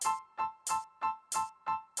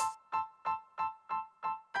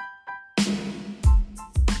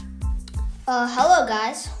Hello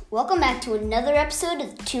guys, welcome back to another episode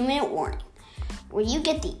of the 2-Minute Warning, where you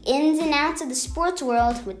get the ins and outs of the sports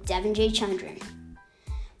world with Devan Jayachandran.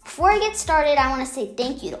 Before I get started, I want to say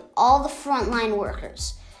thank you to all the frontline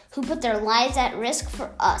workers who put their lives at risk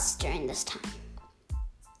for us during this time.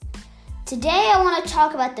 Today I want to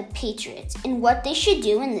talk about the Patriots and what they should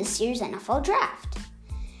do in this year's NFL draft.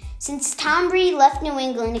 Since Tom Brady left New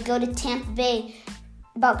England to go to the Tampa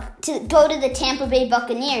Bay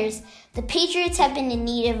Buccaneers, the Patriots have been in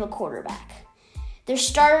need of a quarterback. Their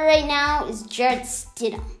starter right now is Jarrett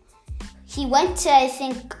Stidham. He went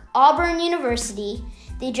to, Auburn University.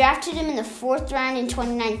 They drafted him in the 4th round in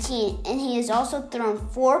 2019, and he has also thrown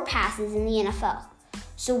 4 passes in the NFL.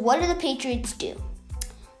 So what do the Patriots do?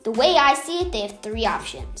 The way I see it, they have 3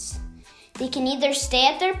 options. They can either stay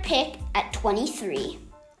at their pick at 23,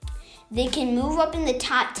 they can move up in the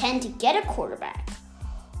top 10 to get a quarterback,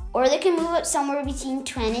 or they can move up somewhere between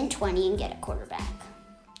 10 and 20 and get a quarterback.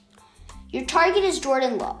 Your target is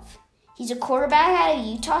Jordan Love. He's a quarterback out of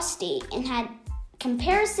Utah State and had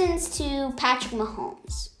comparisons to Patrick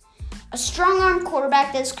Mahomes. A strong-arm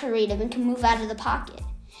quarterback that's creative and can move out of the pocket.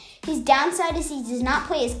 His downside is he does not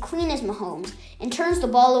play as clean as Mahomes and turns the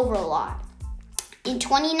ball over a lot. In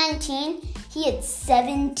 2019, he had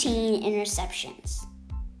 17 interceptions.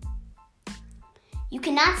 You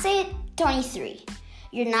cannot say at 23.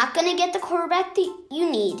 You're not going to get the quarterback that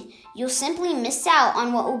you need. You'll simply miss out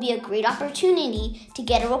on what will be a great opportunity to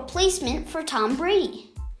get a replacement for Tom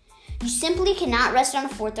Brady. You simply cannot rest on a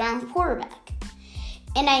 4th-round quarterback.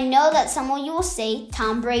 And I know that some of you will say,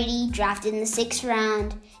 Tom Brady drafted in the 6th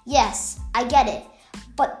round. Yes, I get it.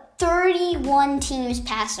 But 31 teams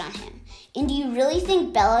passed on him. And do you really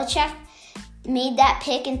think Belichick made that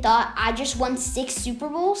pick and thought, I just won 6 Super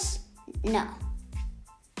Bowls? No.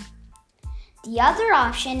 The other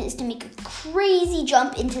option is to make a crazy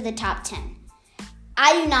jump into the top 10.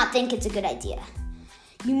 I do not think it's a good idea.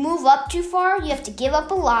 You move up too far, you have to give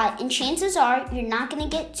up a lot, and chances are you're not going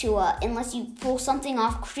to get Tua unless you pull something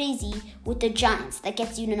off crazy with the Giants that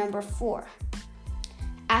gets you to number 4.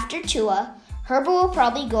 After Tua, Herbert will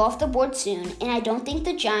probably go off the board soon, and I don't think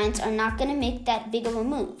the Giants are not going to make that big of a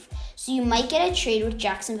move. So you might get a trade with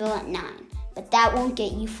Jacksonville at 9, but that won't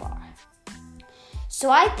get you far. So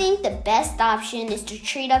I think the best option is to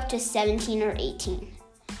trade up to 17 or 18.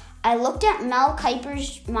 I looked at Mel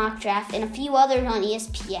Kiper's mock draft and a few others on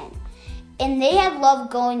ESPN, and they had Love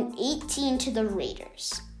going 18 to the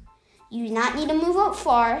Raiders. You do not need to move up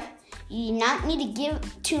far. You do not need to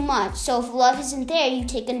give too much. So if Love isn't there, you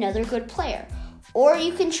take another good player, or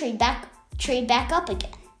you can trade back up again.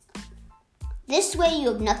 This way you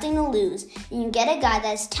have nothing to lose, and you get a guy that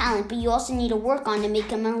has talent, but you also need to work on to make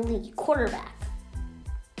him an elite quarterback.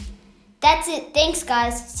 That's it. Thanks,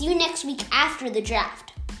 guys. See you next week after the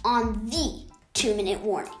draft on the 2-Minute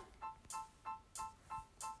Warning.